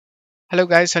Hello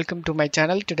guys, welcome to my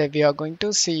channel. Today we are going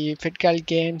to see FitGirl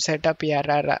game setup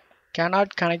error.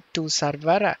 Cannot connect to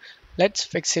server. Let's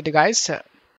fix it guys.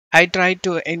 I tried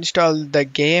to install the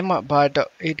game but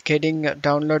it getting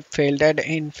download failed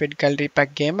in FitGirl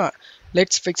repack game.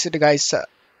 Let's fix it guys.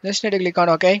 Just need to click on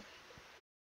OK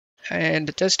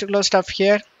and just to close stuff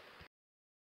here.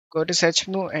 Go to search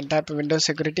menu and type Windows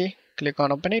security. Click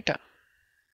on open it.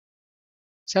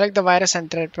 Select the virus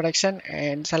and threat protection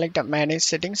and select the manage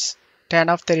settings. Turn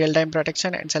off the real-time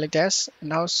protection and select yes.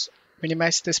 Now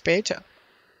minimize this page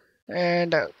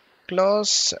and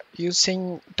close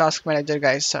using task manager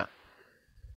guys.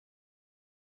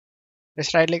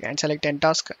 Just right click and select end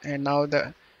task and now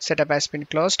the setup has been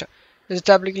closed. Just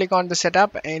double click on the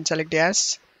setup and select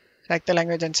yes. Select the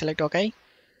language and select OK.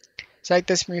 Select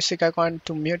this music icon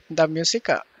to mute the music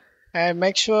and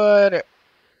make sure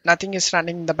nothing is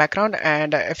running in the background,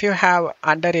 and if you have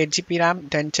under 8 GB RAM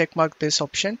then check mark this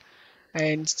option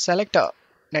and select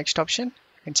next option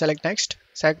and select next.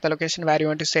 Select the location where you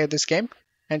want to save this game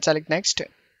and select next.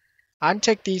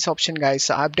 Uncheck these option guys,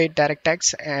 update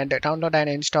DirectX and download and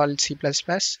install C++,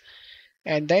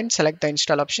 and then select the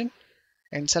install option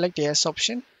and select yes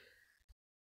option.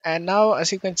 And now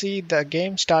as you can see the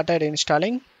game started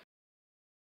installing.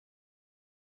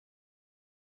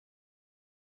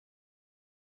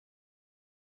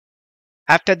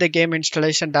 After the game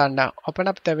installation done, open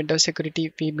up the Windows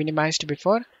security we minimized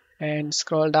before and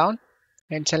scroll down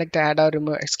and select add or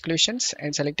remove exclusions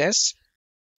and select yes.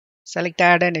 Select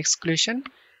add and exclusion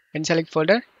and select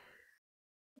folder,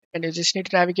 and you just need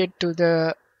to navigate to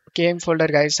the game folder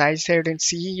guys. I saved in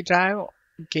C drive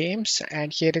games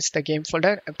and here is the game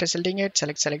folder. After selecting it,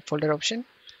 select folder option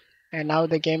and now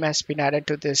the game has been added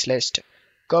to this list.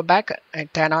 Go back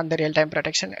and turn on the real-time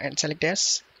protection and select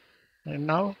yes. And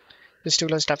now just to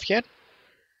close stuff here.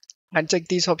 Uncheck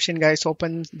this option guys,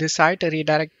 open this site,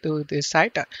 redirect to this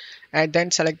site and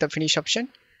then select the finish option,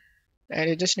 and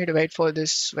you just need to wait for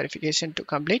this verification to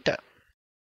complete.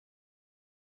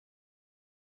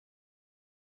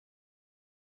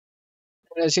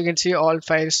 As you can see all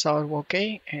files are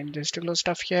okay, and just to close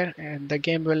stuff here and the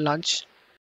game will launch.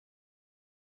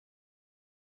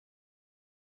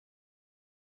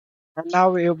 And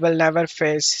now you will never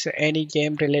face any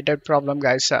game related problem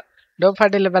guys. Don't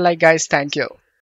forget to leave a like guys. Thank you.